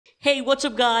Hey, what's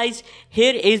up guys?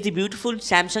 Here is the beautiful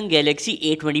Samsung Galaxy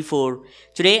A24.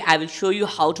 Today I will show you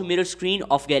how to mirror screen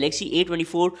of Galaxy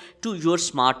A24 to your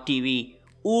smart TV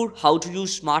or how to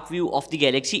use smart view of the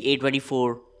Galaxy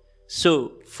A24.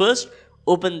 So first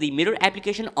open the mirror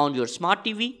application on your smart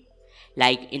TV.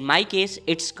 Like in my case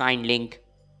it's KindLink.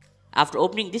 After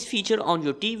opening this feature on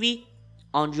your TV,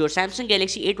 on your Samsung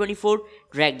Galaxy A24,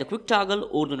 drag the quick toggle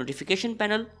or the notification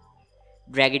panel.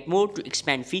 Drag it more to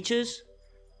expand features.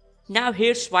 Now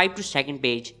here swipe to second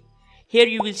page. Here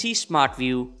you will see smart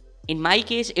view. In my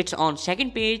case it's on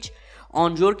second page.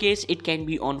 On your case it can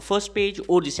be on first page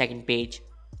or the second page.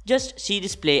 Just see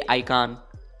this play icon.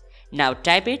 Now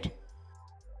tap it.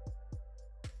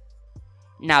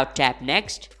 Now tap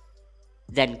next.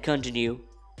 Then continue.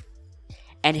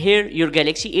 And here your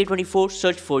Galaxy A24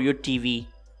 search for your TV,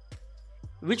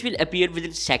 which will appear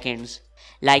within seconds.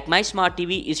 Like my smart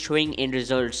TV is showing in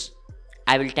results.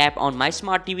 I will tap on my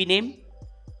smart TV name.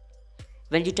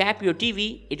 When you tap your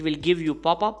TV, it will give you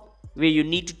pop-up where you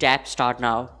need to tap start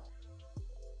now.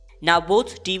 Now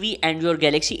both TV and your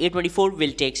Galaxy A24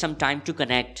 will take some time to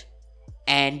connect.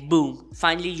 And boom,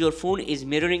 finally your phone is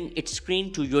mirroring its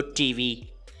screen to your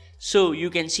TV. So you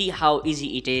can see how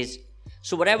easy it is.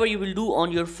 So whatever you will do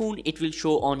on your phone, it will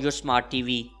show on your smart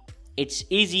TV. It's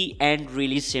easy and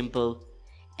really simple.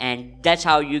 And that's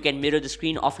how you can mirror the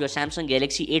screen of your Samsung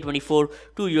Galaxy A24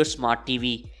 to your smart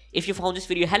TV. If you found this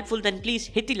video helpful, then please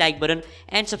hit the like button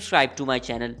and subscribe to my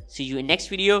channel. See you in next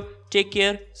video. Take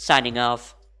care. Signing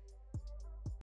off.